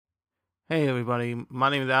Hey everybody, my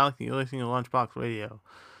name is Alex and you're listening to Lunchbox Radio.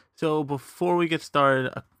 So before we get started,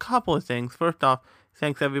 a couple of things. First off,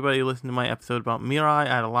 thanks everybody who listened to my episode about Mirai.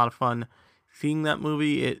 I had a lot of fun seeing that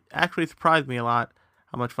movie. It actually surprised me a lot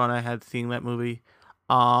how much fun I had seeing that movie.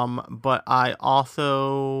 But I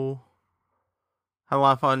also had a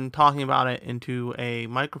lot of fun talking about it into a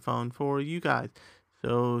microphone for you guys.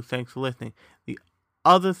 So thanks for listening. The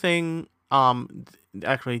other thing,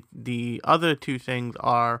 actually the other two things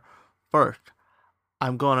are, first,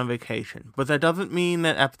 I'm going on vacation, but that doesn't mean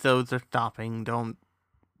that episodes are stopping. Don't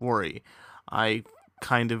worry. I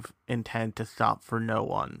kind of intend to stop for no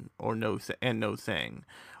one or no thing.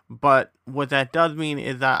 But what that does mean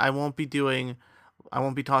is that I won't be talking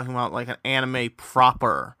about like an anime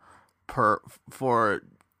proper for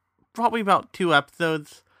probably about 2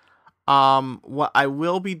 episodes. What I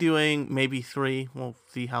will be doing, maybe 3. We'll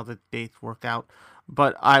see how the dates work out.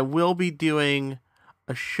 But I will be doing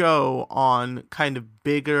a show on kind of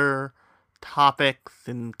bigger topics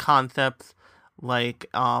and concepts, like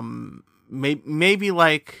maybe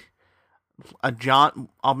like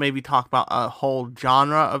I'll maybe talk about a whole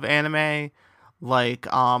genre of anime. Like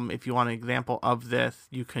if you want an example of this,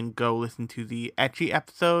 you can go listen to the Ecchi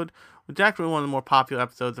episode, which is actually one of the more popular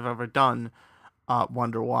episodes I've ever done.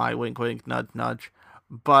 Wonder why? Wink, wink, nudge, nudge.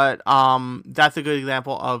 But that's a good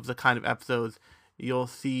example of the kind of episodes you'll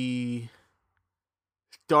see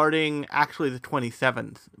starting actually the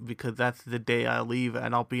 27th, because that's the day I leave,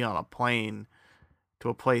 and I'll be on a plane to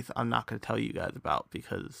a place I'm not going to tell you guys about,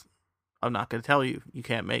 because I'm not going to tell you. You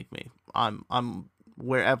can't make me. I'm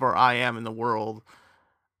wherever I am in the world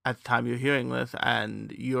at the time you're hearing this,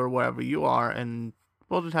 and you're wherever you are, and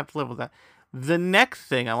we'll just have to live with that. The next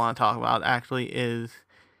thing I want to talk about actually is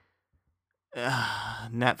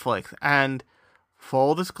Netflix. And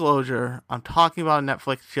full disclosure, I'm talking about a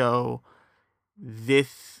Netflix show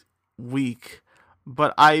this week,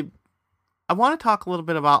 but I want to talk a little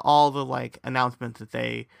bit about all the like announcements that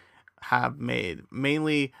they have made,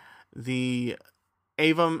 mainly the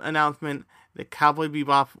Ava announcement, the Cowboy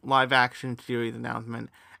Bebop live action series announcement,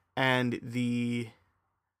 and the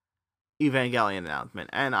Evangelion announcement.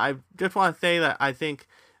 And I just want to say that I think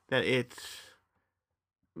that it's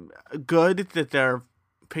good that they're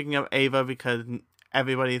picking up Ava, because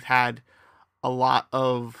everybody's had a lot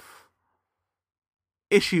of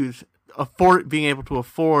issues being able to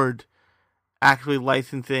afford actually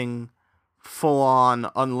licensing full-on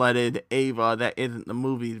unleaded Ava that isn't the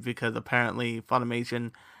movies, because apparently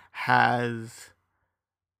Funimation has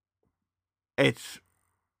its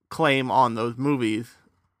claim on those movies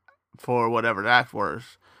for whatever that's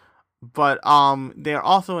worth. But they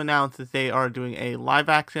also announced that they are doing a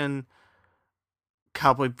live-action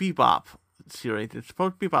Cowboy Bebop series. It's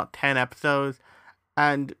supposed to be about 10 episodes,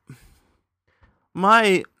 and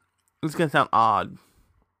it's gonna sound odd,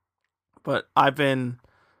 but I've been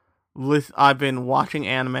watching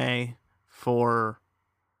anime for,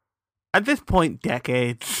 at this point,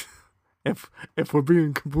 decades. if we're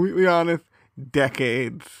being completely honest,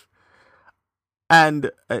 decades.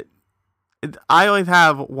 And I always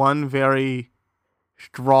have one very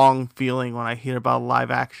strong feeling when I hear about a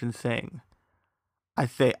live action thing. I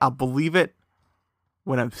say I'll believe it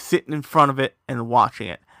when I'm sitting in front of it and watching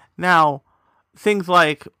it. Now, things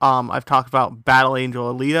like I've talked about Battle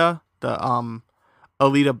Angel Alita, the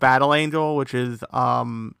Alita Battle Angel, which is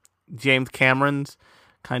James Cameron's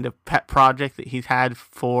kind of pet project that he's had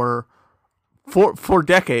for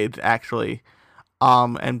decades actually,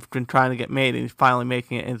 and been trying to get made, and he's finally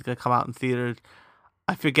making it, and it's gonna come out in theaters.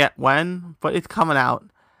 I forget when, but it's coming out,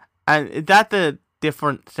 and that's a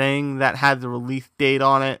different thing that has a release date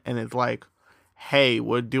on it, and it's like, hey,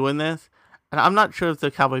 we're doing this. And I'm not sure if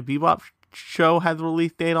the Cowboy Bebop show has a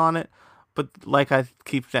release date on it, but like I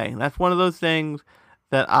keep saying, that's one of those things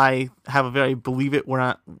that I have a very believe it when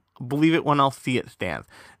I'll see it stance.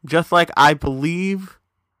 Just like I'll believe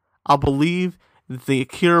that the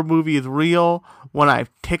Akira movie is real when I have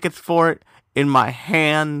tickets for it in my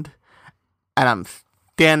hand and I'm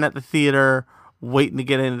standing at the theater waiting to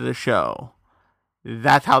get into the show.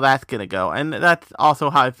 That's how that's gonna go, and that's also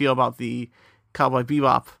how I feel about the Cowboy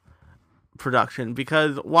Bebop production,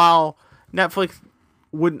 because while Netflix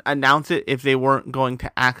wouldn't announce it if they weren't going to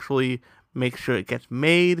actually make sure it gets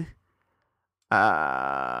made,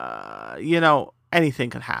 anything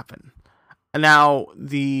could happen. Now,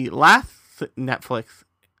 the last Netflix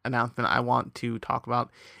announcement I want to talk about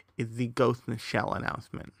is the Ghost in the Shell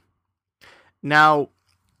announcement. Now,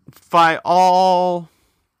 by all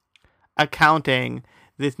accounting,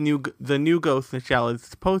 the new Ghost in the Shell is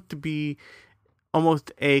supposed to be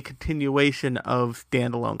almost a continuation of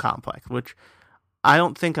Standalone Complex, which I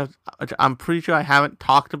don't think I'm pretty sure I haven't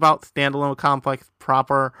talked about Standalone Complex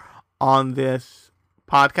proper on this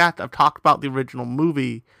podcast. I've talked about the original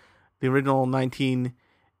movie, the original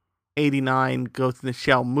 1989 Ghost in the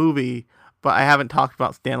Shell movie, but I haven't talked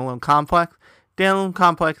about Standalone Complex. Standalone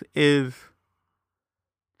Complex is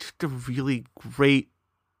just a really great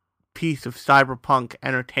piece of cyberpunk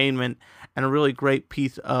entertainment and a really great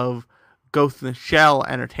piece of Ghost in the Shell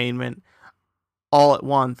entertainment all at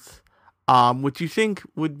once, which you think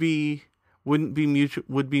wouldn't be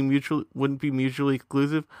mutually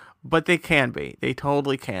exclusive, but they can be. They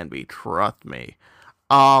totally can be. Trust me.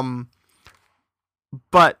 But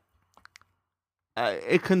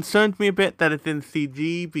it concerns me a bit that it's in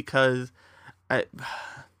CG because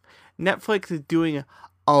Netflix is doing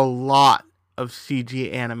a lot of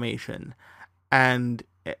CG animation, and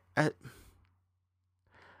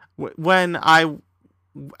when after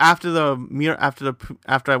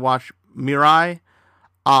I watched Mirai,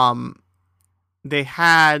 they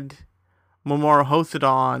had Mamoru Hosoda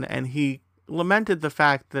on, and he lamented the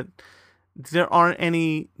fact that there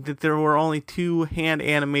were only 2 hand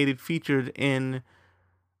animated features in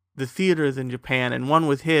the theaters in Japan, and one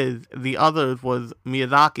was his, the other was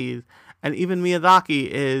Miyazaki's, and even Miyazaki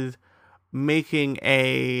is making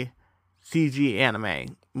a CG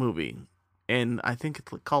anime movie, and I think it's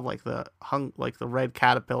called like the Red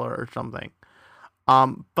Caterpillar or something.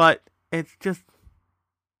 But it's just,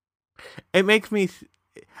 it makes me,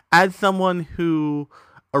 as someone who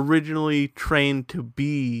originally trained to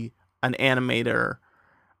be an animator,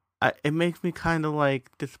 it makes me kind of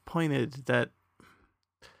like disappointed that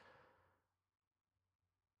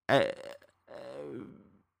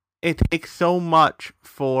it takes so much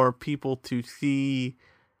for people to see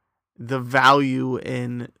the value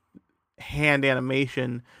in hand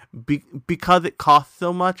animation because it costs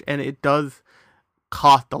so much, and it does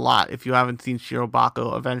cost a lot. If you haven't seen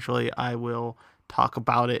Shirobako, eventually I will talk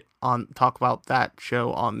about that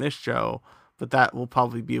show on this show, but that will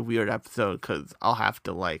probably be a weird episode because I'll have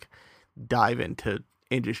to like dive into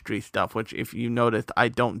industry stuff, which, if you noticed, I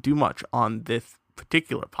don't do much on this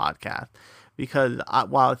particular podcast because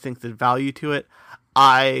while I think there's value to it,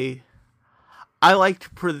 I like to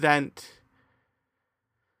present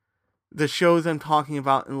the shows I'm talking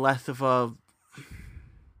about in less of a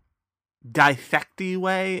dissecty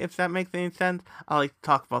way, if that makes any sense. I like to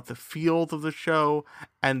talk about the feels of the show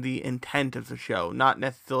and the intent of the show, not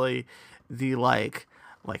necessarily the like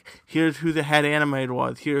here's who the head animator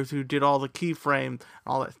was, here's who did all the keyframes,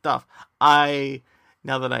 all that stuff.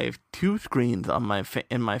 Now that I have 2 screens on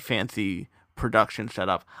in my fancy production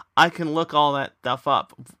setup, I can look all that stuff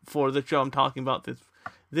up for the show I'm talking about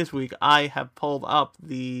this week. I have pulled up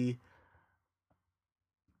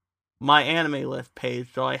my anime list page,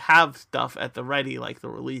 so I have stuff at the ready, like the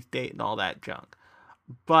release date and all that junk.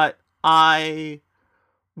 But I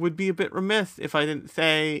would be a bit remiss if I didn't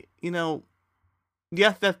say, yes,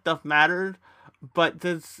 that stuff mattered, but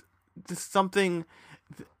there's something.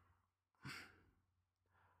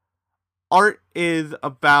 Art is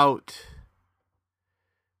about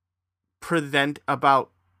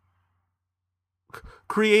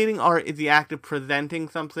creating art is the act of presenting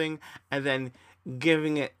something and then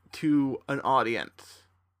giving it to an audience,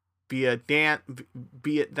 be it that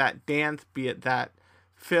dance, be it that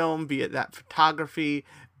film, be it that photography,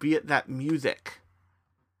 be it that music.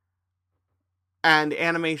 And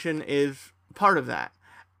animation is part of that.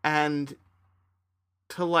 And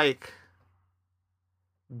to like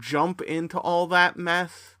jump into all that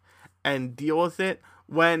mess and deal with it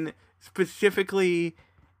when specifically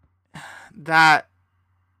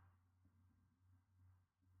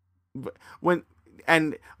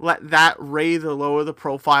and let that raise or lower the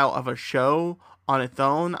profile of a show on its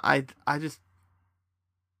own, I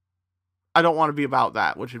don't want to be about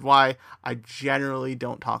that, which is why I generally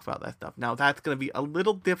don't talk about that stuff. Now, that's going to be a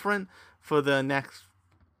little different for the next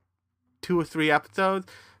 2 or 3 episodes,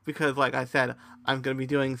 because, like I said, I'm going to be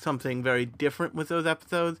doing something very different with those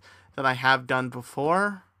episodes than I have done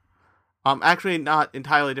before. Actually, not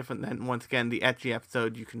entirely different than, once again, the ecchi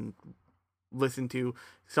episode you can listen to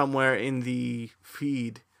somewhere in the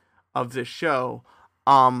feed of this show.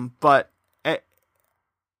 But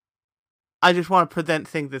I just want to present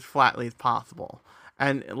things as flatly as possible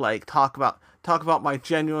and like talk about my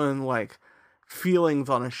genuine like feelings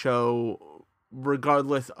on a show,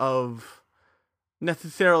 regardless of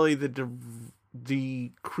necessarily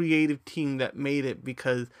the creative team that made it,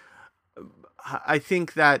 because I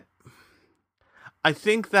think that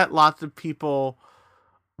lots of people,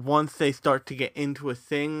 once they start to get into a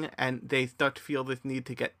thing and they start to feel this need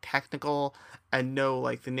to get technical and know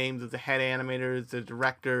like the names of the head animators, the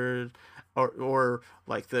directors, or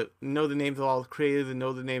like know the names of all the creators and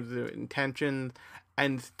know the names of their intentions,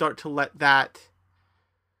 and start to let that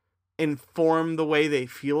inform the way they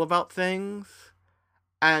feel about things.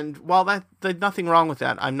 And while there's nothing wrong with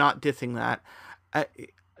that, I'm not dissing that. I,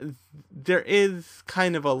 there is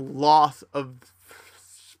kind of a loss of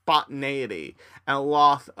spontaneity and a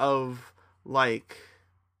loss of like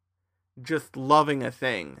just loving a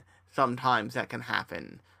thing sometimes that can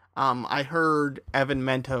happen. I heard Evan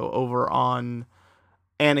Mento over on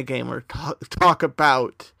Anagamer talk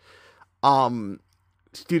about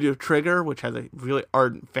Studio Trigger, which has a really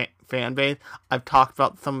ardent fan base. I've talked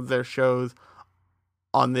about some of their shows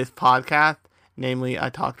on this podcast. Namely, I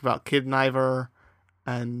talked about Kidniver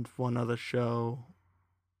and one other show.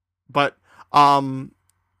 But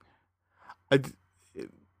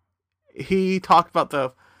he talked about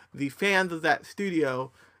the fans of that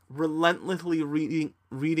studio relentlessly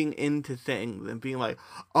reading into things and being like,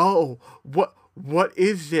 oh, what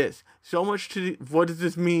is this? So much to what does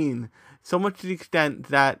this mean? So much to the extent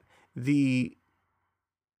that the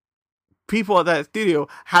people at that studio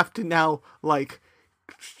have to now like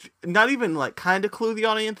not even like kind of clue the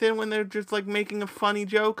audience in when they're just like making a funny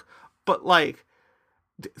joke, but like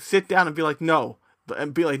sit down and be like, no,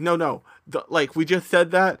 and be like, no, like we just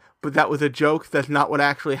said that, but that was a joke. That's not what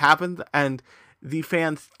actually happened. And the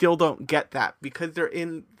fans still don't get that because they're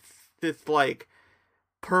in this like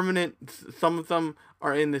permanent, some of them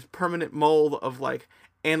are in this permanent mold of like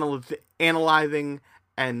analyzing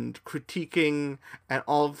and critiquing and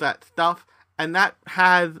all of that stuff. And that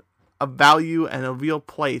has a value and a real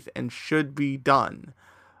place and should be done.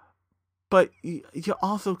 But you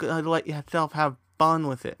also gotta let yourself have fun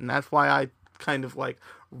with it. And that's why I kind of like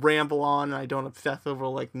ramble on and I don't obsess over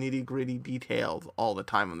like nitty gritty details all the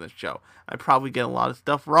time on this show. I probably get a lot of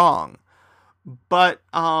stuff wrong. But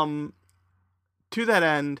to that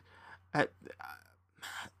end,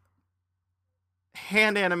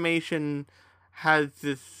 hand animation has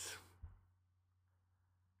this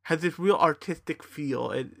real artistic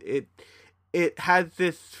feel. It has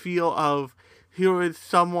this feel of here is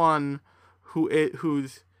someone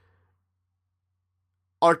whose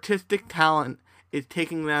artistic talent is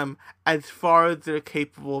taking them as far as they're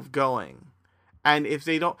capable of going. And if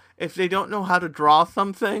they don't know how to draw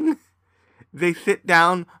something, they sit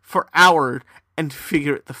down for hours and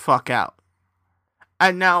figure it the fuck out.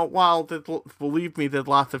 And now, while believe me, there's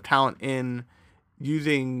lots of talent in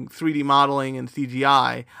using 3D modeling and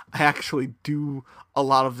CGI, I actually do a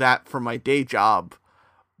lot of that for my day job.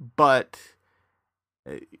 But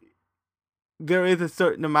there is a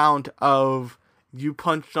certain amount of you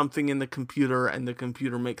punch something in the computer and the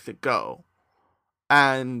computer makes it go.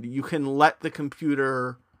 And you can let the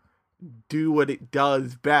computer do what it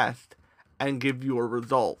does best and give you a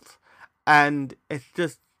result. And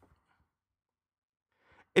it's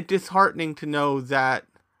disheartening to know that,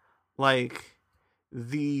 like,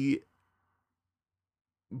 the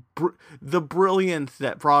brilliance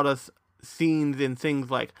that brought us scenes in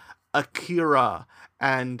things like Akira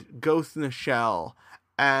and Ghost in the Shell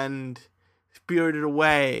and Spirited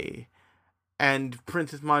Away and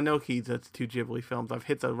Princess Mononoke, that's 2 Ghibli films. I've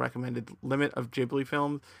hit the recommended limit of Ghibli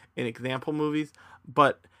films in example movies,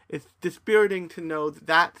 but it's dispiriting to know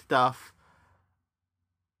that stuff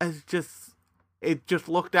is just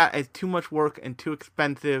looked at as too much work and too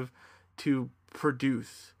expensive to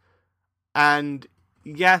produce. And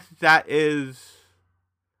yes, that is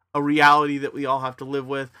a reality that we all have to live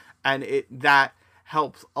with, and that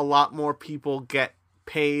helps a lot more people get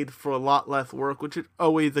paid for a lot less work, which is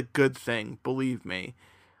always a good thing, believe me.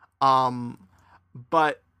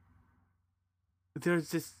 But there's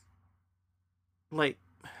this, like,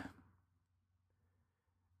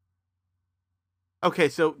 okay,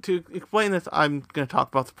 so to explain this, I'm going to talk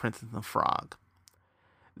about The Princess and the Frog.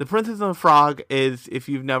 The Princess and the Frog is, if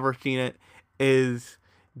you've never seen it, is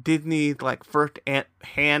Disney's like first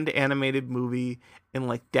hand animated movie in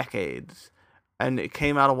like decades. And it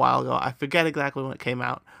came out a while ago. I forget exactly when it came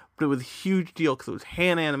out, but it was a huge deal because it was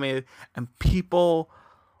hand animated and people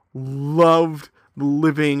loved the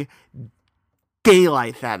living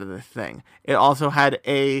daylights out of this thing. It also had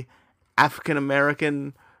a African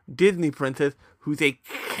American Disney princess who they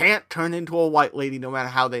can't turn into a white lady no matter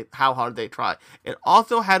how hard they try. It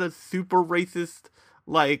also had a super racist,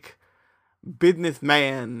 like,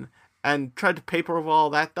 businessman and tried to paper over all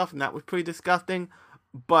that stuff, and that was pretty disgusting.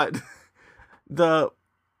 But the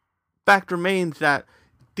fact remains that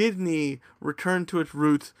Disney returned to its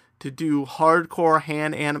roots to do hardcore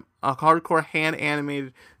hand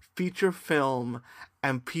animated feature film,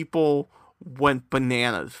 and people went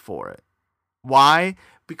bananas for it. Why?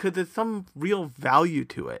 Because there's some real value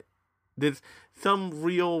to it. There's some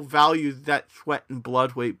real values that Sweat and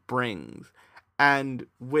Blood Weight brings, and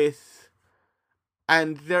there,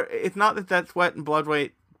 it's not that Sweat and Blood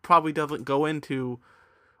Weight probably doesn't go into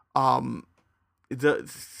the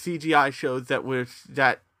CGI shows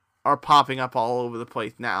that are popping up all over the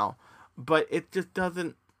place now, but it just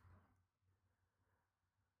doesn't.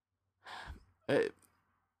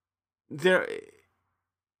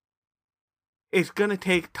 It's gonna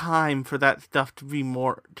take time for that stuff to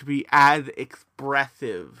be as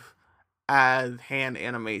expressive as hand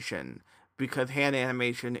animation, because hand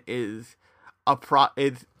animation is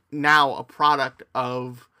now a product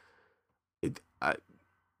of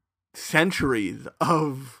centuries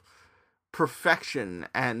of perfection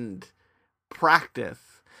and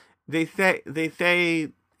practice. They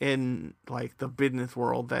say in like the business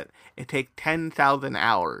world that it takes 10,000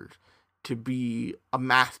 hours to be a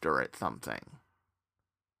master at something.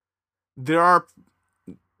 The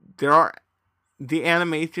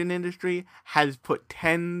animation industry has put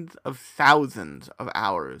tens of thousands of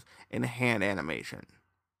hours in hand animation,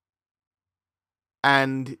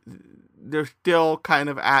 and they're still kind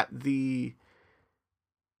of at the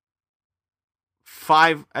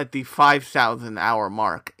 5,000 hour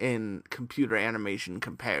mark in computer animation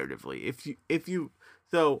comparatively.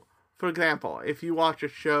 So for example, if you watch a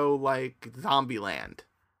show like Zombieland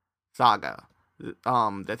Saga,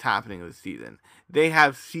 that's happening this season, they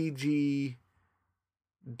have CG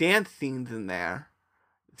dance scenes in there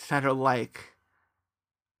that are like,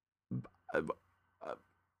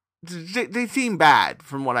 they seem bad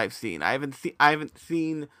from what I've seen. I haven't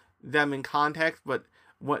seen them in context, but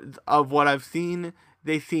what I've seen,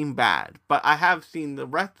 they seem bad. But I have seen the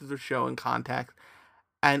rest of the show in context,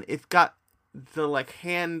 and it's got the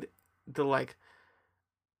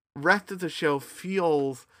rest of the show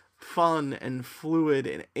feels fun and fluid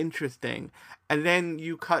and interesting. And then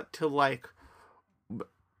you cut to like,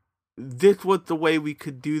 this was the way we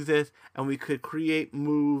could do this, and we could create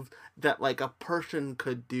moves that like a person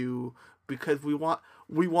could do, because we want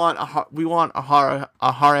a Hara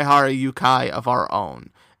Hara Yukai of our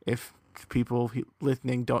own. If people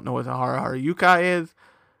listening don't know what a Hara Hara Yukai is,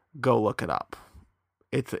 go look it up.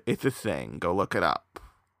 It's a thing. Go look it up.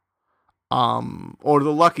 Or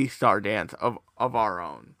the Lucky Star dance of our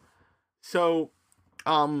own. So,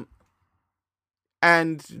 and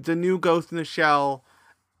the new Ghost in the Shell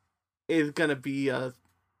is gonna be a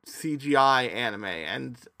CGI anime,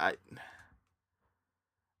 and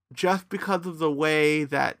just because of the way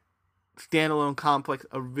that Standalone Complex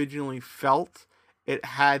originally felt, it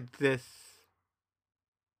had this,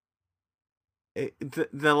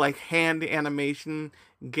 the like hand animation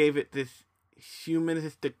gave it this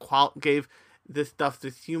humanistic gave this stuff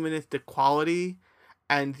this humanistic quality,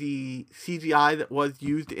 and the CGI that was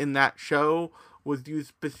used in that show was used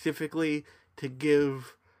specifically to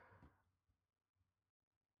give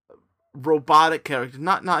robotic characters,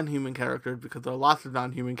 not non-human characters, because there are lots of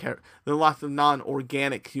non-human characters, there are lots of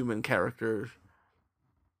non-organic human characters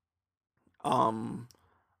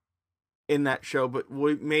in that show, but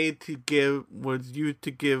was used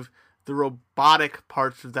to give the robotic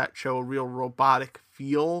parts of that show a real robotic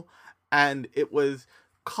feel, and it was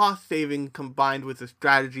cost saving combined with a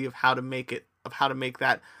strategy of how to make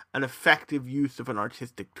that an effective use of an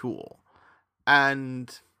artistic tool.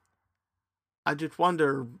 And I just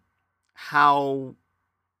wonder how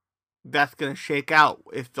that's gonna shake out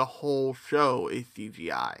if the whole show is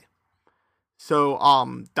CGI. So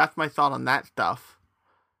that's my thought on that stuff.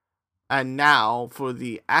 And now for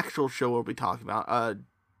the actual show we'll be talking about, a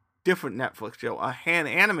different Netflix show, a hand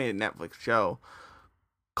animated Netflix show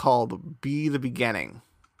called Be the Beginning.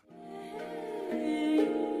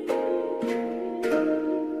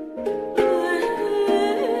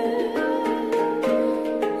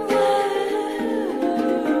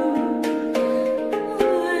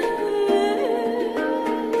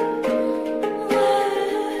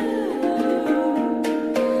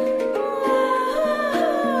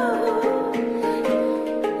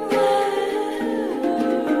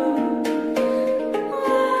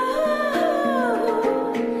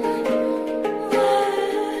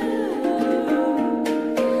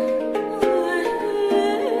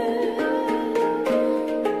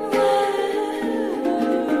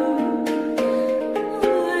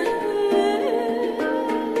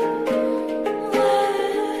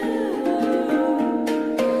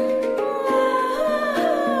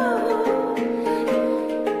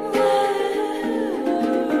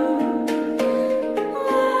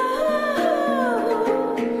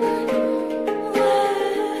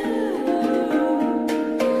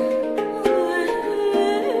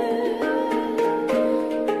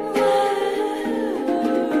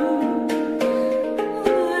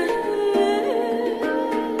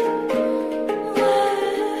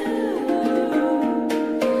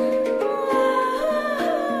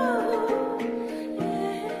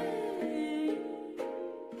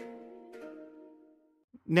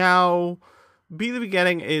 Now, Be the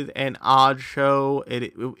Beginning is an odd show.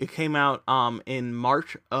 It came out in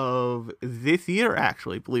March of this year,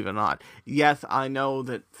 actually, believe it or not. Yes, I know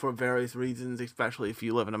that for various reasons, especially if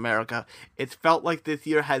you live in America, it's felt like this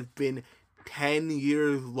year has been 10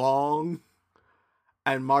 years long,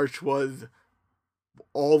 and March was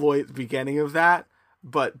all the way at the beginning of that.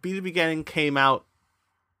 But Be the Beginning came out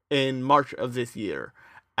in March of this year,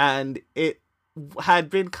 and it had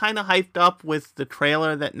been kind of hyped up with the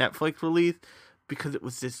trailer that Netflix released, because it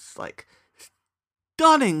was this, like,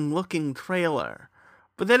 stunning looking trailer.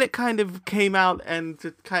 But then it kind of came out and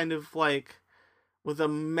just kind of, like, was a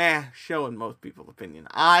meh show in most people's opinion.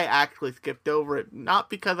 I actually skipped over it, not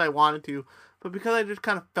because I wanted to, but because I just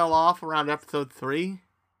kind of fell off around episode 3.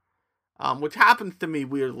 Which happens to me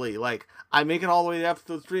weirdly. Like, I make it all the way to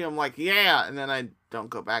episode 3, I'm like, yeah, and then I don't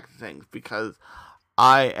go back to things because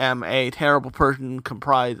I am a terrible person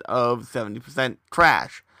comprised of 70%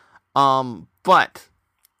 trash. But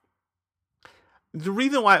the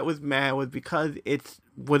reason why it was meh was because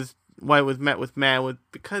why it was met with meh was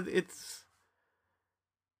because it's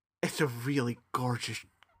a really gorgeous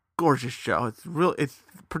show. Its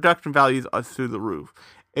production values are through the roof.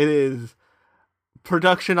 It is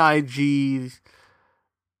production IGs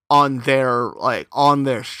on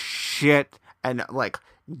their shit, and like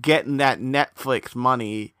getting that Netflix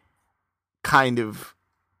money kind of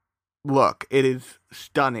look. It is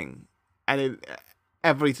stunning, and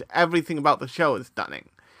everything about the show is stunning.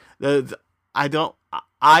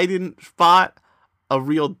 I didn't spot a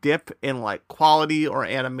real dip in like quality or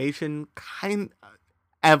animation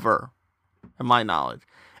ever, in my knowledge.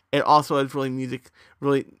 It also has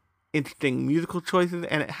really interesting musical choices,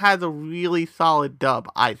 and it has a really solid dub,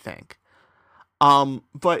 I think.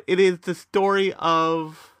 But it is the story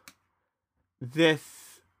of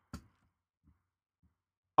this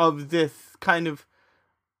kind of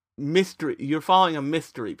mystery. You're following a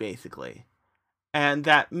mystery, basically. And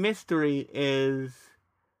that mystery is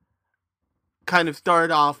kind of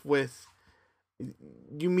started off with,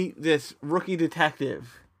 you meet this rookie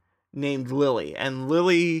detective named Lily, and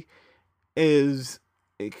Lily is,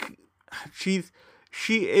 she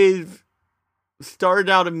is started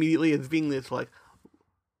out immediately as being this like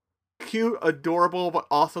cute, adorable, but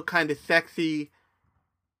also kind of sexy,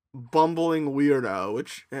 bumbling weirdo,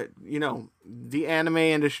 which the anime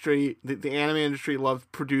industry loves to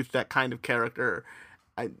produce that kind of character.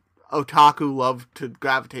 Otaku love to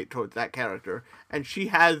gravitate towards that character, and she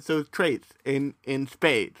has those traits in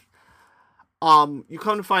spades. You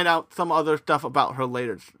come to find out some other stuff about her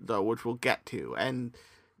later, though, which we'll get to. And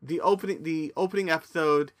the opening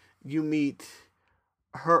episode, you meet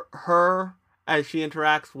her as she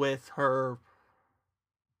interacts with her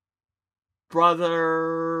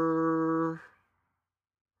brother.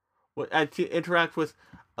 As she interacts with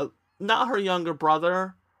not her younger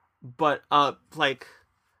brother, but like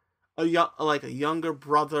a younger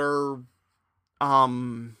brother.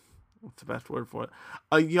 What's the best word for it?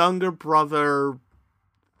 A younger brother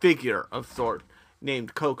figure of sort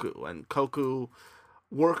named Koku, and Koku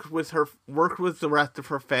worked with the rest of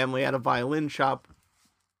her family at a violin shop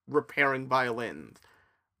repairing violins.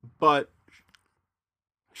 But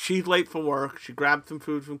she's late for work. She grabs some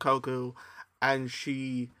food from Koku and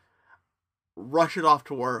she rushes off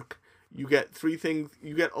to work. You get 3 things.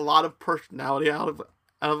 You get a lot of personality out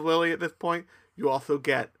of Lily at this point. You also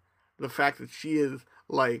get the fact that she is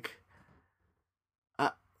like,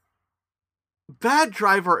 bad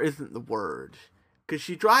driver isn't the word, because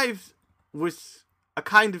she drives with a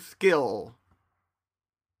kind of skill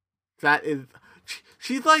that is,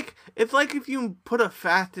 she's like, it's like if you put a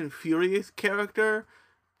Fast and Furious character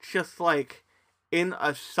just like in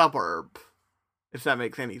a suburb, if that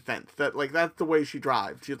makes any sense. That's the way she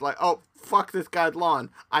drives. She's like, oh, fuck this guy's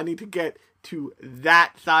lawn, I need to get to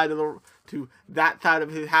that side of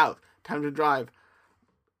his house. Time to drive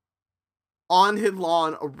on his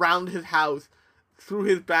lawn, around his house, through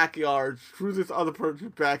his backyard, through this other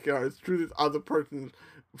person's backyard, through this other person's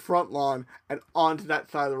front lawn, and onto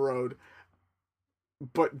that side of the road,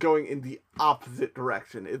 but going in the opposite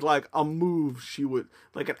direction. It's like a move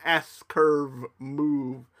like an S-curve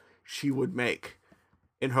move she would make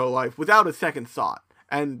in her life without a second thought,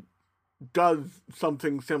 and does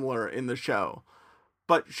something similar in the show.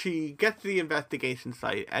 But she gets to the investigation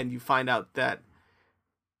site, and you find out that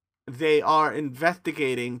they are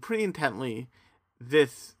investigating pretty intently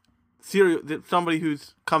somebody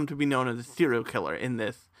who's come to be known as a serial killer in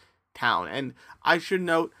this town. And I should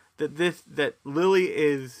note that Lily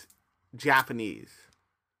is Japanese.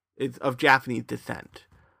 It's of Japanese descent.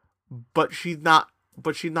 But she's not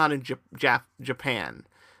in Japan.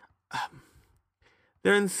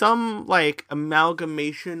 they're in some like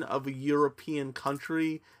amalgamation of a European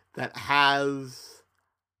country that has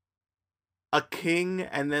a king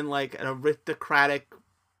and then like an aristocratic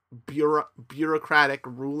bureaucratic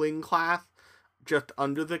ruling class just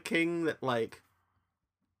under the king that like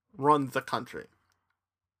runs the country.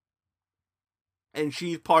 And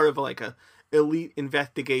she's part of like a elite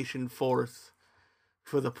investigation force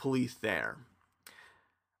for the police there.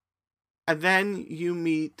 And then you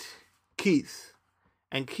meet Keith.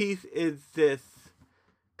 And Keith is this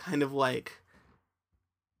kind of like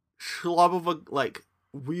schlub of a like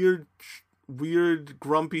weird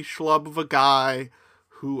grumpy schlub of a guy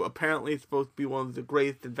who apparently is supposed to be one of the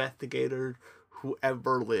greatest investigators who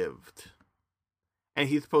ever lived. And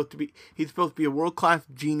he's supposed to be a world-class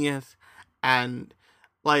genius, and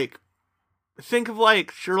like think of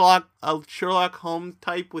like a Sherlock Holmes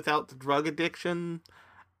type without the drug addiction,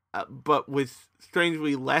 but with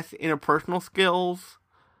strangely less interpersonal skills.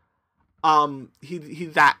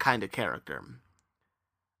 He's that kind of character.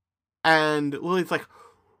 And Lily's like,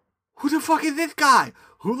 who the fuck is this guy?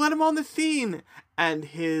 Who let him on the scene? And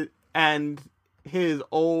his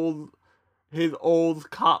old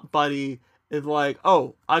cop buddy is like,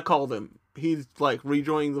 oh, I called him. He's like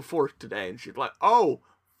rejoining the force today. And she's like, oh,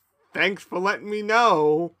 thanks for letting me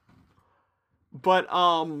know. But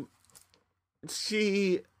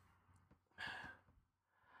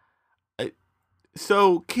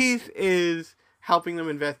so Keith is helping them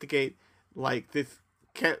investigate like this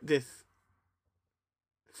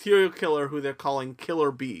serial killer who they're calling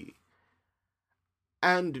Killer B.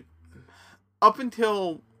 And up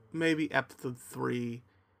until maybe episode 3,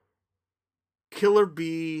 Killer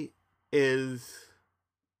B is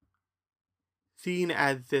seen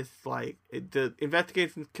as this, like, the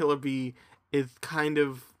investigation of Killer B is kind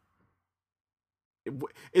of,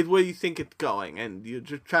 is where you think it's going, and you're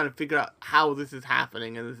just trying to figure out how this is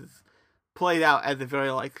happening, and this is played out as a very,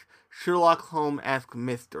 like, Sherlock Holmes-esque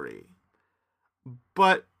mystery.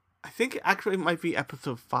 But I think actually it might be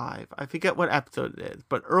episode 5. I forget what episode it is,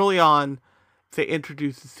 but early on, they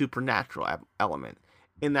introduce the supernatural element,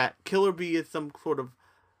 in that Killer B is some sort of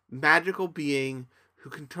magical being who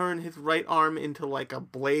can turn his right arm into like a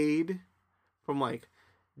blade from like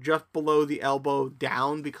just below the elbow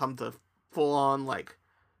down, becomes a full-on like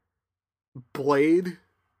blade,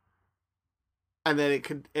 and then he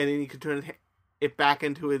could turn it back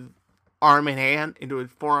into his arm and hand, into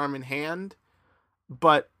his forearm and hand.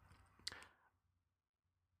 But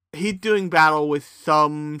he's doing battle with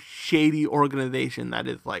some shady organization that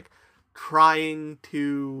is like trying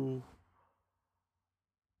to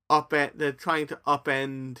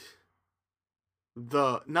upend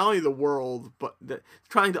not only the world, but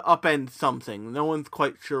trying to upend something. No one's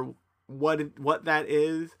quite sure what that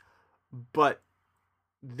is, but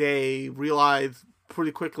they realize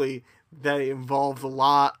pretty quickly that it involves a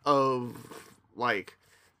lot of like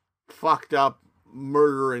fucked up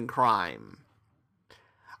murder and crime.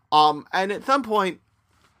 And at some point,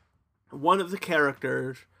 one of the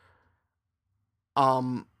characters,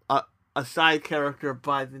 a side character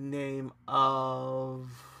by the name of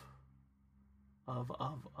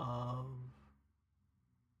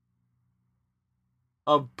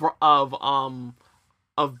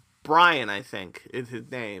Brian, I think is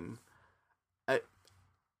his name,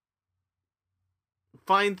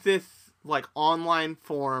 finds this like online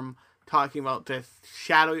forum talking about this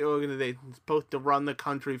shadowy organization supposed to run the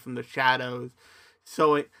country from the shadows,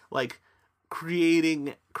 so it like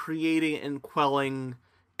creating and quelling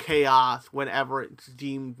chaos whenever it's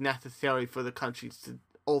deemed necessary for the country to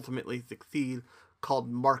ultimately succeed, called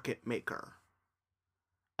Market Maker.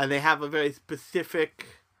 And they have a very specific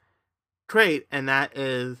trait, and that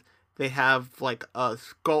is they have like a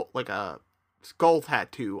skull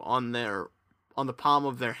tattoo on the palm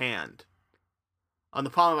of their hand. On the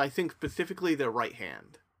palm of, I think, specifically their right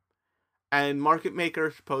hand. And Market Maker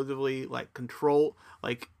supposedly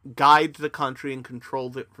guides the country and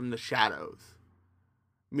controls it from the shadows.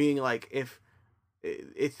 Meaning, like, if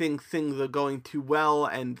it thinks things are going too well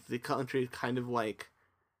and the country is kind of like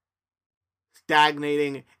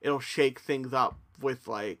stagnating, it'll shake things up with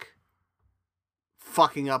like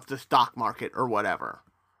fucking up the stock market or whatever.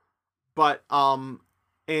 But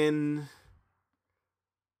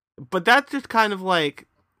that's just kind of like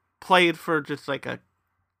played for just like a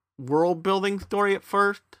world building story at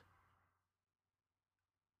first.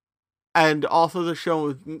 And also the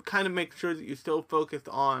show kind of makes sure that you still focus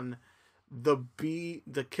on the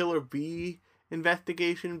Killer B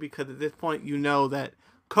investigation, because at this point you know that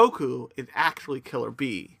Koku is actually Killer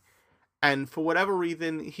B. And for whatever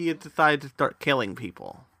reason, he has decided to start killing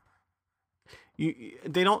people.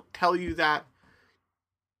 They don't tell you that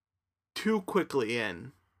too quickly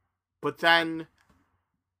in. But then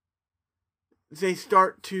they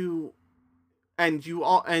start to, and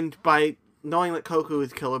by knowing that Koku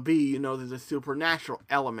is Killer Bee, you know there's a supernatural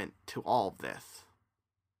element to all of this.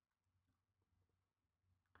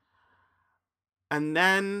 And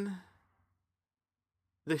then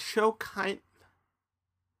the show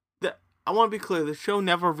I want to be clear, the show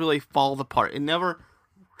never really falls apart. It never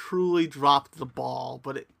truly dropped the ball,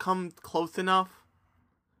 but it comes close enough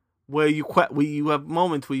where you have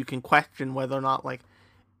moments where you can question whether or not, like,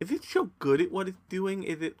 is this show good at what it's doing?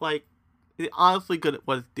 Is it honestly good at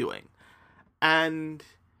what it's doing? And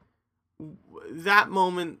that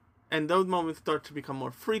moment, and those moments start to become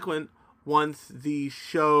more frequent once the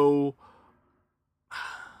show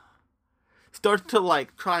starts to,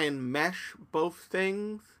 like, try and mesh both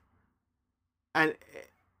things. And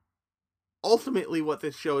ultimately what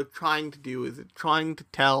this show is trying to do is it's trying to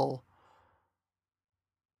tell...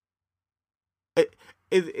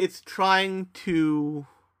 It's trying to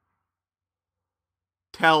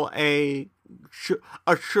tell a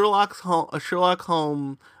Sherlock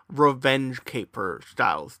Holmes revenge caper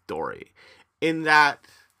style story, in that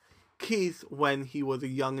Keith, when he was a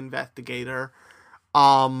young investigator,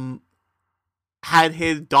 had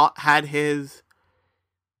his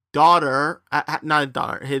daughter, not a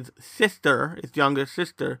daughter, his younger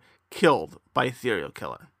sister, killed by a serial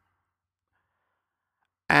killer.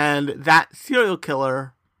 And that serial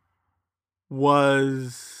killer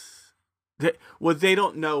was they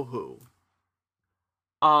don't know who.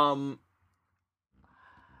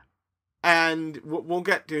 And we'll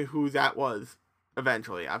get to who that was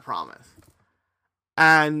eventually, I promise.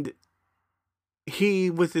 And he,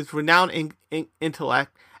 with his renowned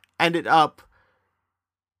intellect, ended up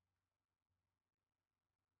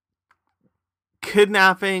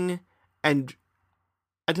kidnapping, and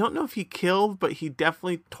I don't know if he killed, but he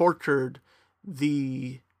definitely tortured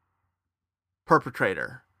the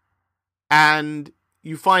perpetrator. And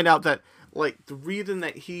you find out that, like, the reason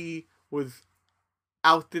that he was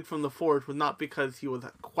ousted from the force was not because he was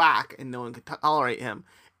a quack and no one could tolerate him.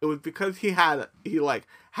 It was because he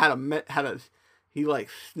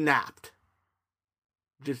snapped.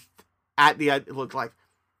 Just at the end, it looked like,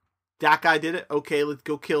 that guy did it? Okay, let's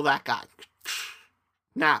go kill that guy.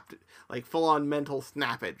 Snapped. Like, full-on mental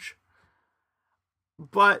snappage.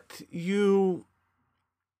 But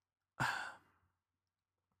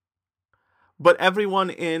everyone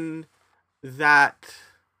in that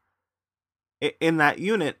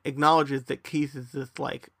unit acknowledges that Keith is this,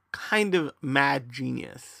 like, kind of mad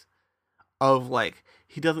genius of, like,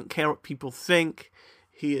 he doesn't care what people think.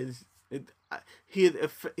 He is the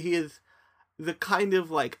kind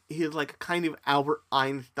of, like, he is like a kind of Albert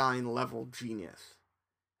Einstein level genius,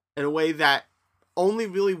 in a way that only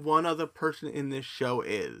really one other person in this show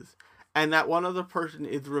is. And that one other person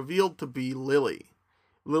is revealed to be Lily.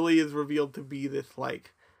 Lily is revealed to be this,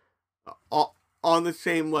 like, on the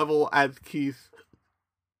same level as Keith's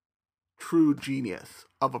true genius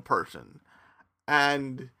of a person.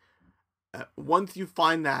 And once you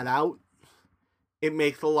find that out, it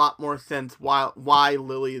makes a lot more sense why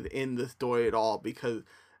Lily is in the story at all. Because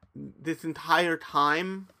this entire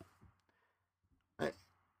time,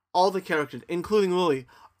 all the characters, including Lily,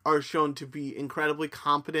 are shown to be incredibly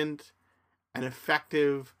competent and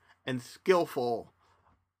effective and skillful.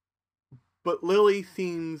 But Lily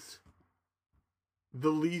seems the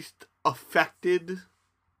least affected,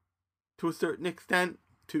 to a certain extent,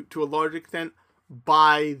 to a large extent,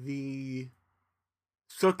 by the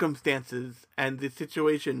circumstances and the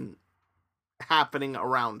situation happening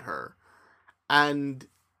around her. And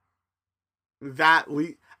that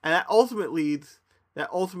ultimately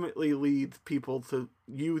leads people to,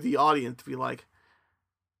 you, the audience, to be like,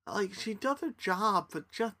 she does her job,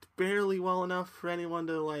 but just barely well enough for anyone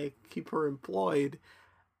to, like, keep her employed.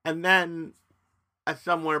 And then, at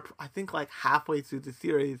somewhere, I think, like, halfway through the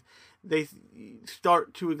series, they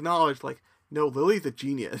start to acknowledge, like, no, Lily's a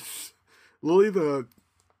genius. Lily's a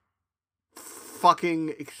fucking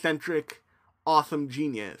eccentric, awesome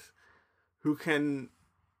genius who can,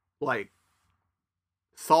 like,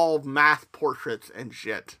 solve math portraits and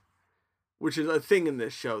shit, which is a thing in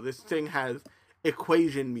this show. This thing has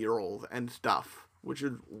equation murals and stuff, which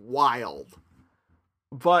is wild.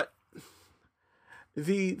 But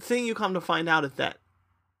the thing you come to find out is that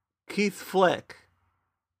Keith Flick,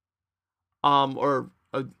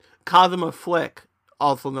 Cosima Flick,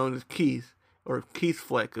 also known as Keith, or Keith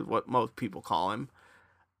Flick is what most people call him,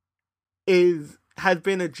 has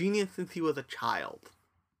been a genius since he was a child.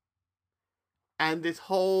 And this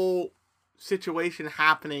whole situation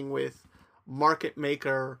happening with Market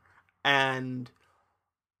Maker and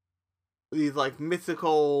these like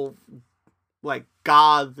mythical like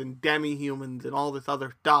gods and demi-humans and all this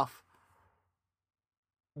other stuff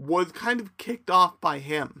was kind of kicked off by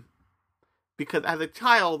him. Because as a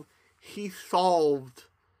child, he solved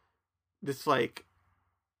this like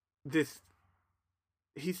this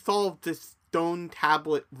he solved this stone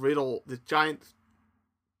tablet riddle, this giant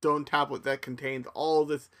stone tablet that contains all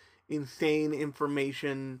this insane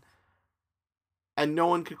information, and no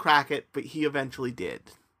one could crack it, but he eventually did.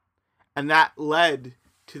 And that led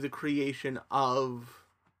to the creation of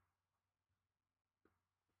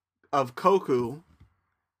Koku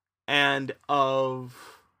and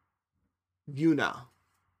of Yuna,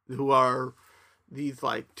 who are these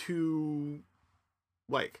like two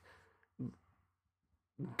like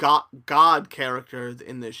god characters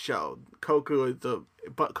in this show. Koku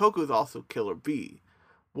is also Killer Bee.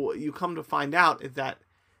 But what you come to find out is that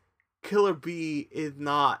Killer Bee is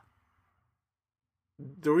not.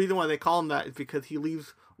 The reason why they call him that is because he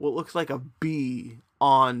leaves what looks like a bee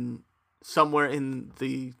on somewhere at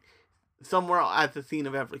the scene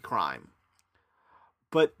of every crime.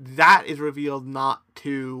 But that is revealed not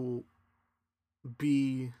to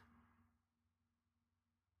be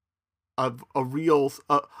a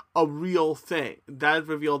real thing. That is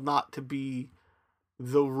revealed not to be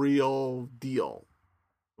the real deal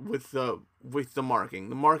with the marking.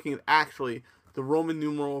 The marking is actually the Roman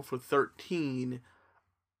numeral for 13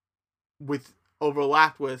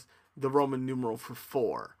 overlapped with the Roman numeral for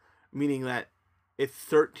 4, meaning that it's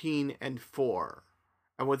 13 and 4.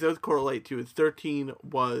 And what those correlate to is 13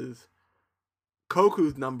 was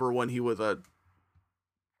Koku's number when he was a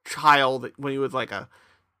child, when he was like a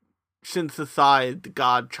synthesized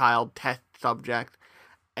godchild test subject,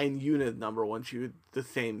 and Yuna's number when she was the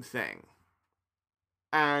same thing.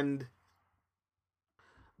 And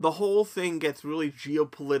the whole thing gets really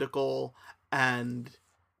geopolitical and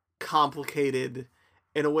complicated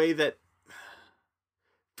in a way that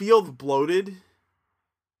feels bloated,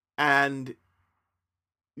 and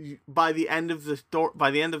by the end of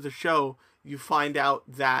the show, you find out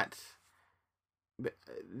that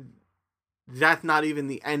that's not even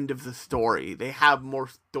the end of the story. They have more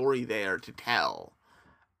story there to tell.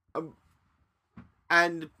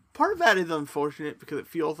 And part of that is unfortunate because it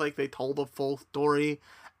feels like they told a full story,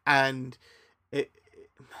 and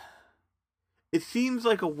it seems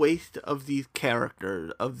like a waste of these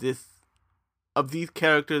characters,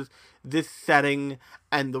 this setting,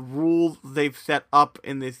 and the rules they've set up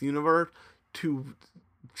in this universe to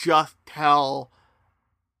just tell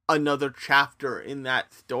another chapter in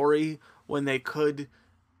that story when they could,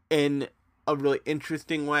 in a really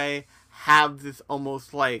interesting way, have this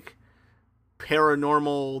almost like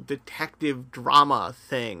paranormal detective drama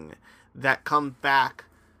thing that comes back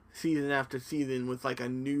season after season with like a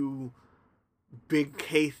new big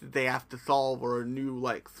case that they have to solve, or a new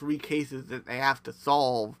like 3 cases that they have to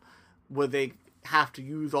solve, where they have to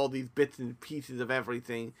use all these bits and pieces of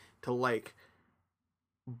everything to like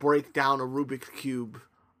break down a Rubik's Cube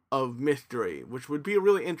of mystery, which would be a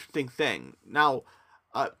really interesting thing. Now,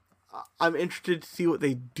 I'm interested to see what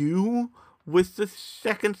they do with the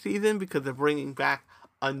second season, because they're bringing back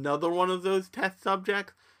another one of those test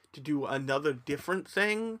subjects to do another different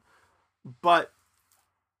thing, but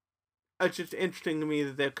it's just interesting to me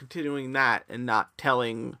that they're continuing that and not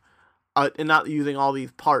telling, and not using all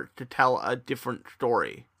these parts to tell a different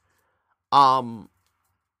story. But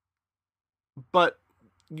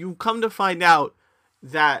you come to find out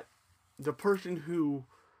that the person who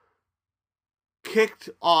kicked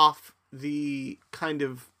off the kind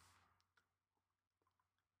of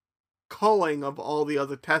culling of all the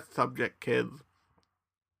other test subject kids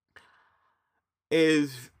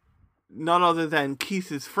is none other than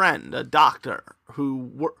Keith's friend, a doctor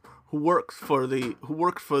who works for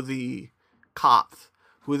the cops,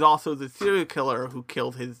 who is also the serial killer who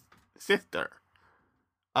killed his sister,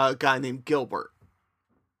 a guy named Gilbert.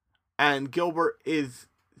 And Gilbert is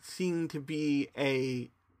seen to be a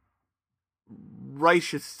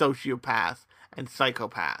righteous sociopath and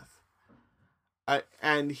psychopath.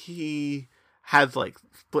 And he has like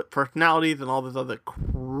split personalities and all this other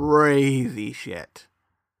crazy shit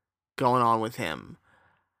going on with him.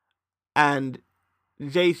 And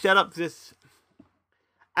they set up this,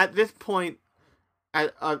 at this point,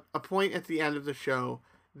 at a point at the end of the show,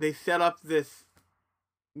 they set up this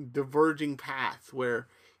diverging path where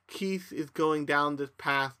Keith is going down this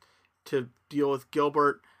path to deal with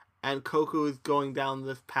Gilbert, and Koku is going down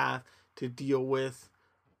this path to deal with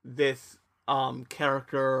this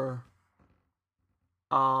character,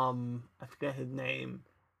 I forget his name,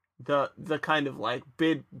 the kind of like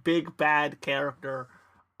big bad character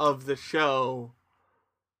of the show,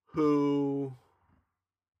 who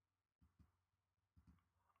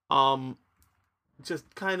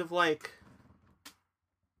just kind of like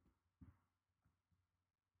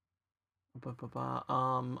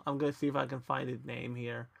I'm gonna see if I can find his name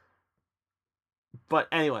here. But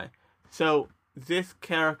anyway, so this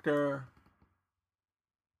character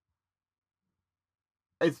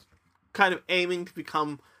is kind of aiming to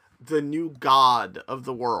become the new god of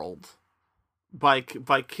the world by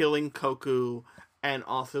killing Koku and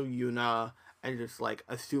also Yuna and just like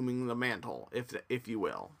assuming the mantle, if you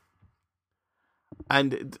will.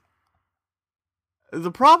 And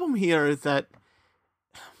the problem here is that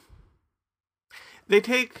they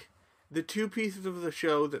take the two pieces of the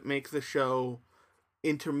show that make the show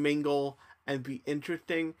intermingle and be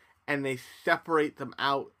interesting, and they separate them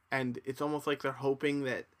out, and it's almost like they're hoping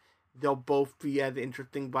that they'll both be as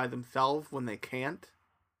interesting by themselves when they can't.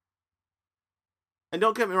 And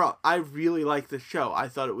don't get me wrong, I really like the show. I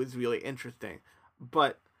thought it was really interesting.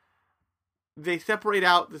 But they separate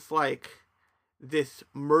out this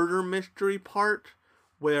murder mystery part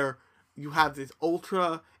where you have this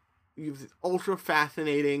ultra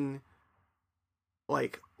fascinating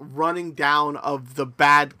like running down of the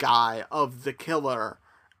bad guy, of the killer,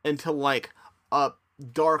 into like a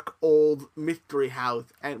dark old mystery house,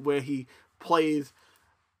 and where he plays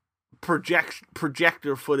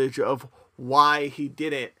projector footage of why he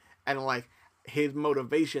did it and like his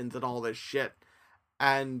motivations and all this shit.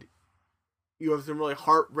 And you have some really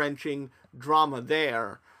heart-wrenching drama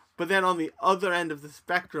there. But then on the other end of the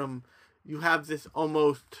spectrum, you have this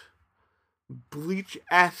almost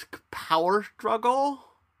Bleach-esque power struggle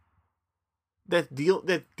that's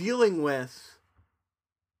dealing with,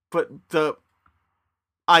 but the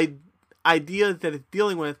ideas that it's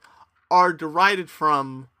dealing with are derided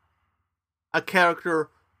from a character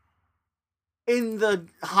in the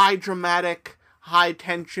high dramatic, high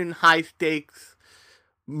tension, high stakes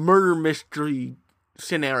murder mystery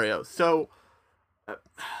scenario. So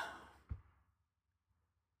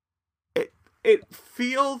it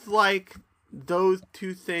feels like those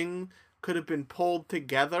two things could have been pulled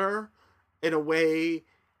together in a way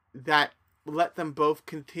that let them both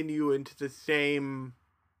continue into the same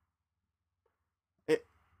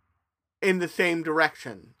in the same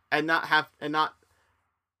direction, and not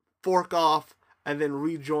fork off and then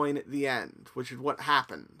rejoin at the end, which is what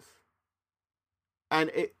happens.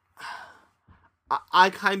 And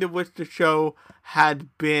I kind of wish the show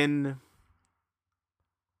had been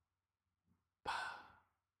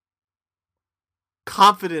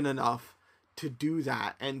confident enough to do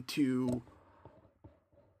that, and to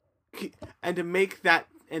make that,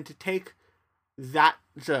 and to take that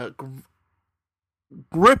the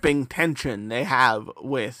gripping tension they have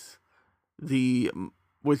with the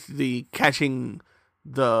catching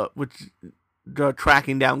the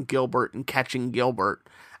tracking down Gilbert and catching Gilbert,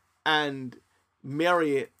 and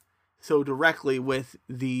marry it so directly with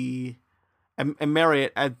and marry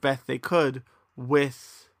it as best they could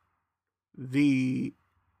with the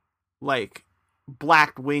like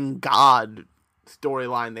Blackwing God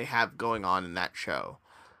storyline they have going on in that show.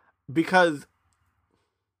 Because,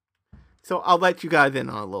 so I'll let you guys in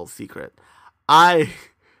on a little secret. I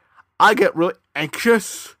get really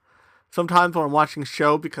anxious sometimes when I'm watching a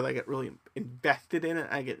show because I get really invested in it.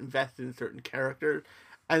 I get invested in certain characters,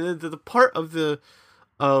 and then the part of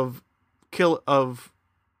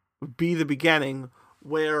Be the Beginning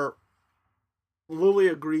where Lily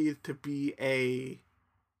agrees to be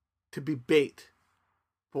bait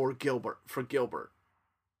for Gilbert.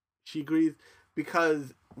 She agrees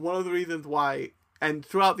because one of the reasons why, and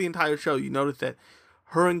throughout the entire show, you notice that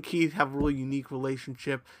her and Keith have a really unique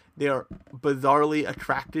relationship. They are bizarrely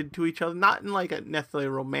attracted to each other, not in like a necessarily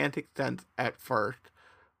romantic sense at first,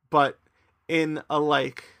 but in a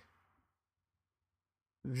like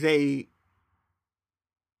they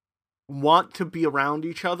want to be around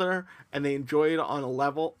each other and they enjoy it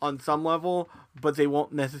on some level, but they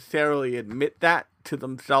won't necessarily admit that to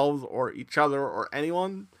themselves or each other or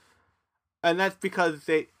anyone. And that's because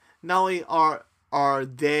they not only are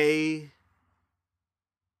they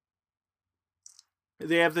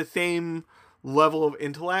have the same level of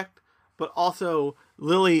intellect, but also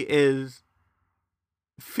Lily is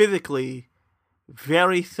physically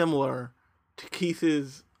very similar to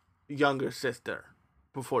Keith's younger sister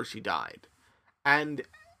before she died. And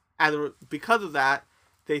because of that,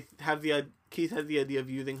 Keith has the idea of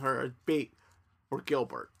using her as bait for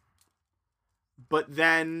Gilbert. But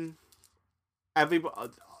then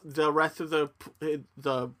the rest of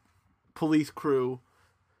the police crew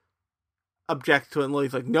objects to it, and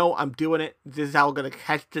Lily's like, no, I'm doing it. This is how we're going to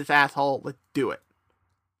catch this asshole. Let's do it.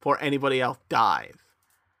 Before anybody else dies.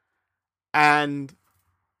 And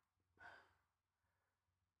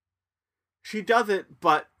she does it,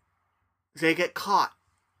 but they get caught.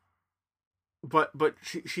 But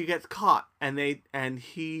she gets caught, and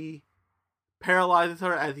he paralyzes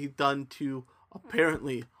her, as he's done to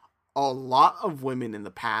apparently a lot of women in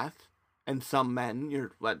the past, and some men,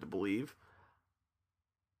 you're led to believe.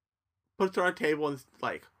 Puts her on a table and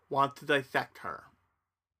like wants to dissect her.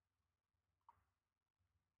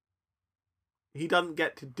 He doesn't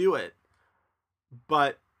get to do it,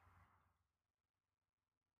 but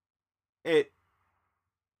it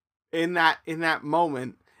in that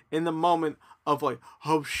moment, in the moment of like,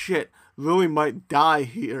 oh shit, Lily might die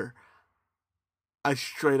here, I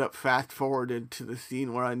straight up fast forwarded to the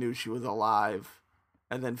scene where I knew she was alive,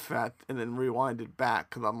 and then rewinded back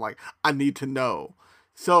because I'm like, I need to know.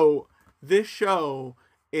 So this show,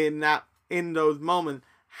 in those moments,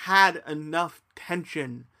 had enough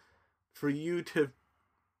tension for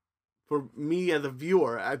me as a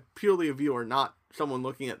viewer, purely a viewer, not someone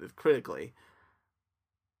looking at this critically,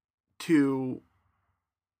 to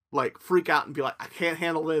like freak out and be like, I can't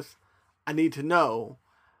handle this, I need to know.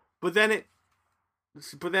 But then it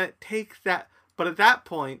takes that. But at that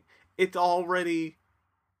point, it's already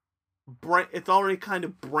kind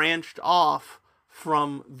of branched off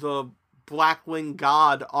from the Blackwing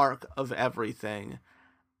God arc of everything,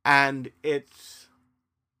 and that's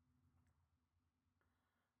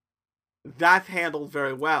handled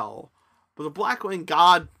very well. But the Blackwing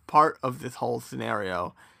God part of this whole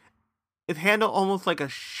scenario is handled almost like a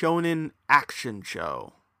shonen action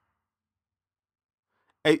show.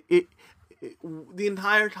 The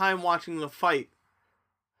entire time watching the fight,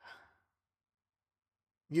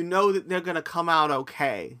 you know that they're gonna come out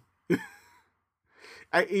okay.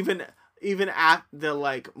 Even at the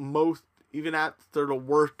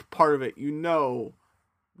worst part of it, you know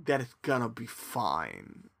that it's gonna be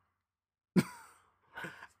fine.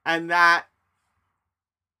 And that's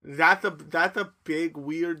a big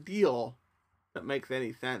weird deal that makes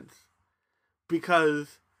any sense,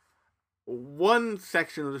 because one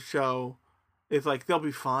section of the show is like, they'll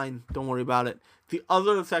be fine, don't worry about it. The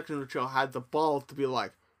other section of the show had the balls to be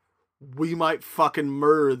like, we might fucking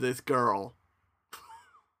murder this girl.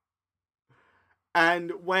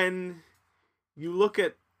 And when you look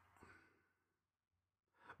at,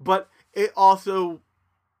 but it also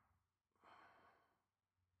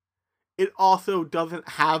doesn't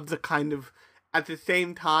have the kind of, at the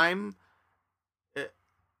same time,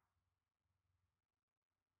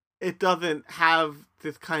 it doesn't have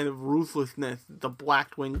this kind of ruthlessness the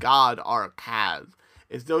Blackwing God arc has.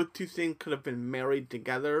 If those two things could have been married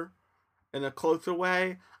together in a closer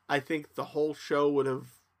way, I think the whole show would have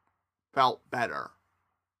felt better.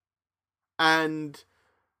 And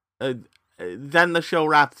then the show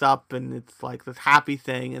wraps up, and it's like this happy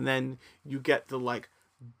thing, and then you get the like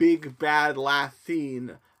big bad last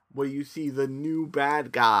scene where you see the new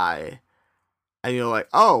bad guy, and you're like,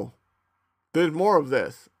 oh, there's more of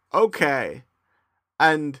this. Okay.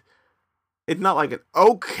 And it's not like it's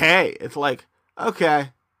okay. It's like, okay,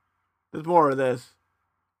 there's more of this.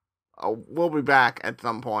 Oh, we'll be back at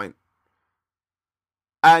some point.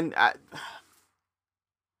 And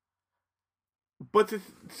but the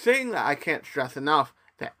thing that I can't stress enough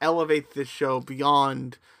that elevates this show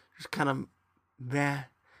beyond just kind of meh,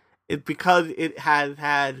 is because it has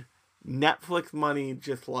had Netflix money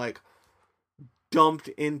just like dumped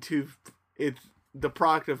into it's the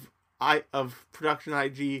product of Production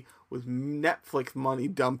IG with Netflix money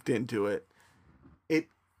dumped into it.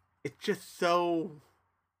 It's just so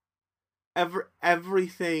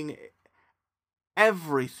everything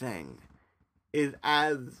is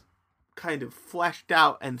as kind of fleshed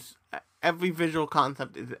out, and every visual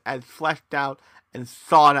concept is as fleshed out and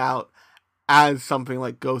thought out as something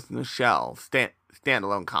like Ghost in the Shell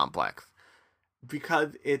standalone complex,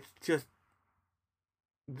 because it's just,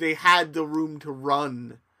 they had the room to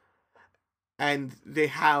run, and they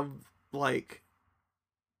have like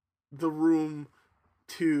the room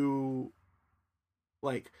to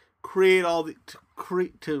like create all the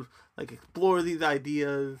to like explore these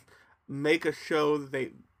ideas, make a show that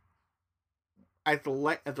they at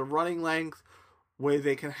the running length where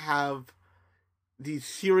they can have these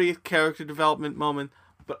serious character development moments,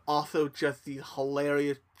 but also just these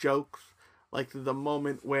hilarious jokes, like the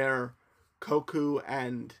moment where Koku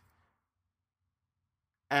and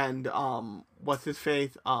what's his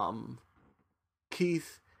face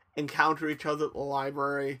Keith encounter each other at the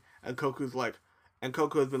library, and Koku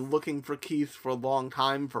has been looking for Keith for a long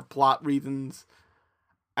time for plot reasons,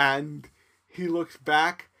 and he looks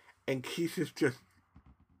back and Keith is just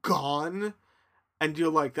gone, and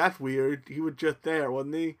you're like, that's weird, he was just there,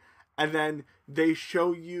 wasn't he? and then they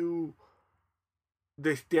show you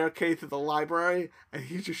the staircase of the library, and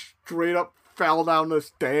he just straight up fell down the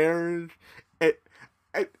stairs. It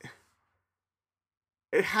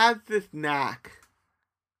has this knack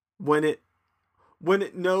when it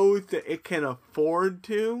knows that it can afford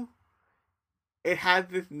to. It has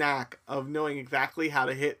this knack of knowing exactly how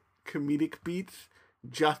to hit comedic beats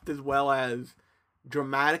just as well as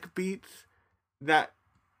dramatic beats that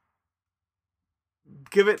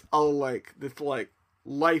give it a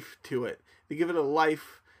life to it. They give it a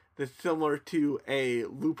life that's similar to a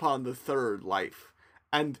Lupin the Third life.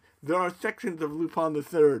 And there are sections of Lupin the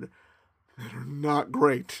Third that are not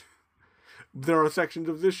great. There are sections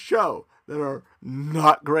of this show that are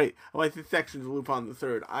not great. When I say sections of Lupin the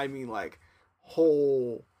Third, I mean like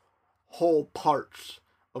whole parts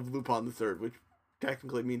of Lupin the Third, which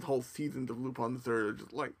technically means whole seasons of Lupin the Third are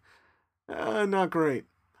just like, not great.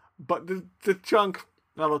 But the chunk,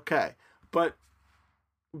 not okay. But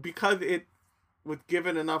because it was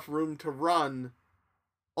given enough room to run,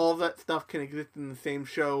 all that stuff can exist in the same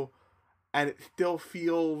show, and it still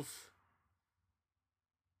feels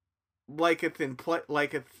like it's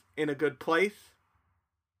in a good place.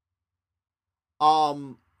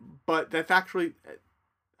 But that's actually,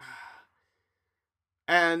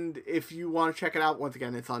 and if you want to check it out, once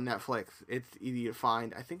again, it's on Netflix. It's easy to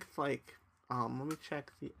find. I think it's like, let me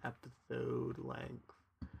check the episode length.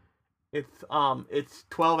 It's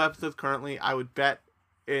 12 episodes currently. I would bet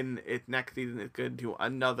in its next season it's going to do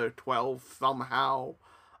another 12 somehow.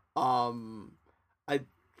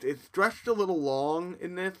 It's stretched a little long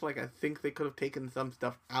in this. Like, I think they could have taken some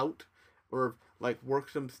stuff out, or like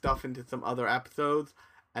worked some stuff into some other episodes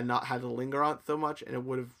and not had to linger on it so much, and it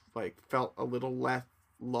would have like felt a little less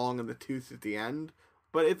long in the tooth at the end.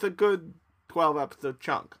 But it's a good 12 episode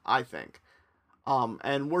chunk, I think.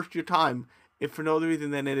 And worth your time, if for no other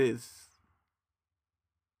reason than it is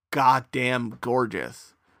goddamn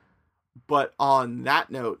gorgeous. But on that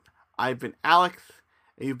note, I've been Alex,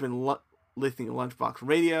 and you've been listening to Lunchbox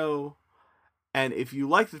Radio. And if you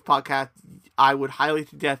like this podcast, I would highly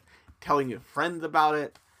suggest telling your friends about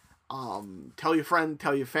it. Tell your friend,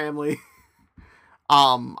 tell your family.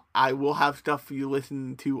 I will have stuff for you to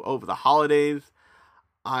listen to over the holidays.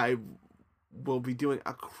 I will be doing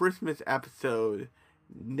a Christmas episode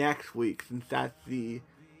next week, since that's the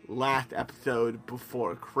last episode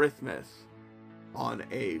before Christmas, on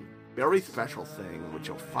a very special thing, which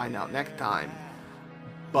you'll find out next time.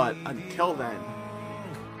 But until then,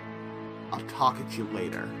 I'll talk at you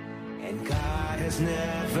later. And God has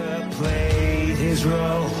never played his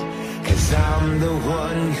role, 'cause I'm the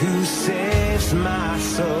one who saves my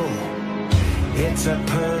soul. It's a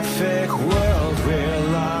perfect world we're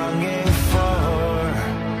longing for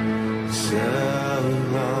so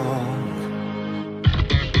long.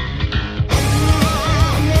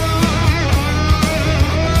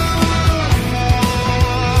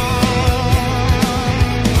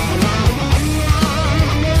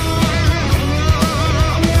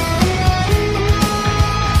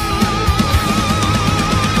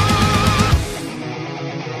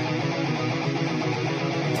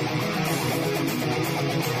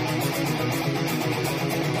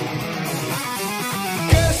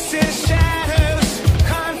 Shatter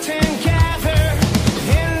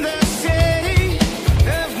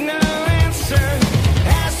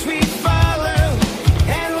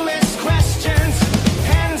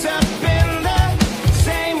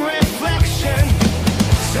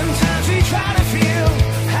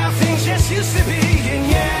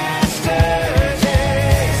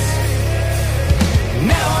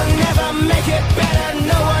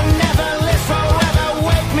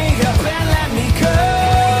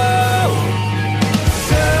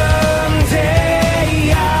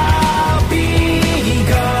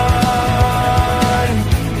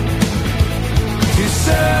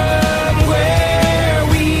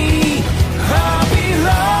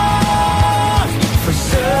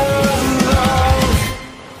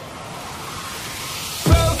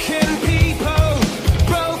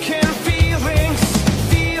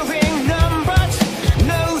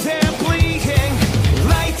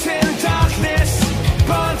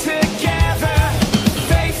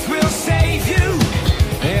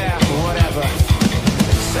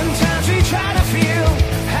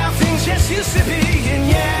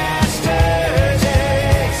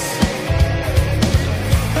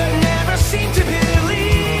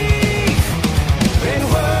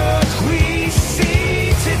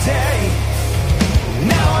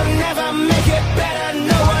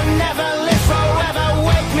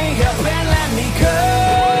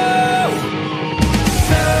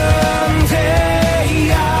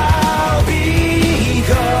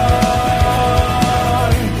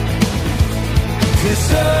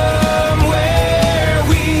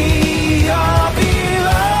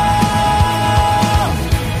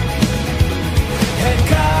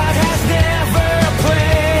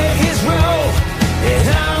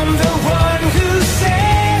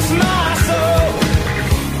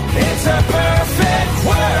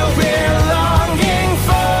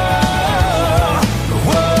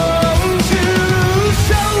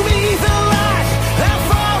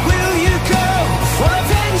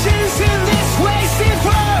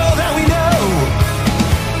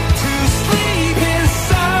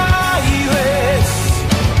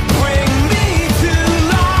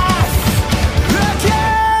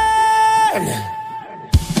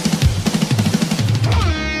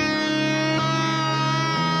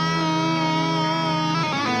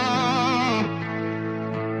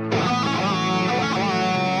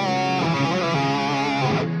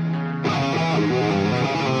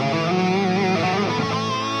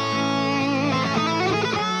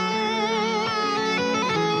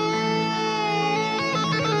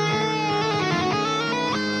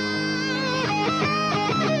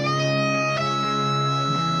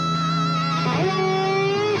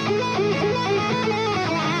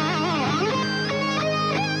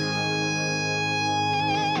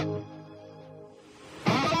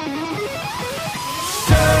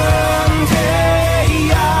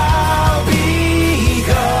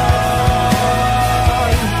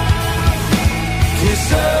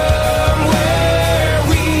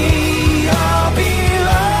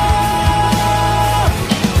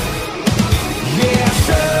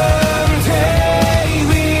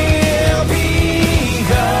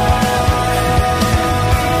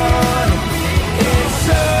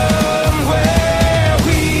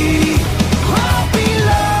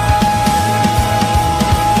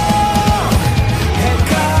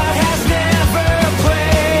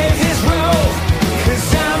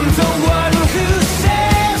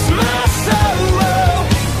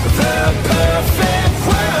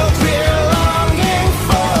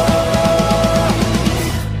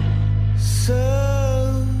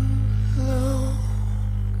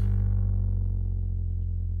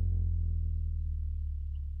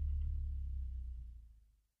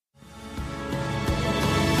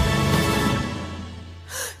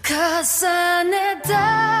重ね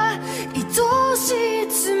た愛しい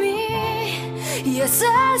罪優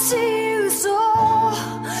しい嘘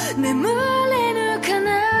眠れぬ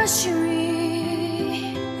悲し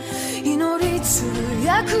み祈りつぶ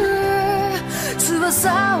やく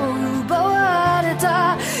翼を奪われ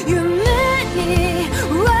た夢に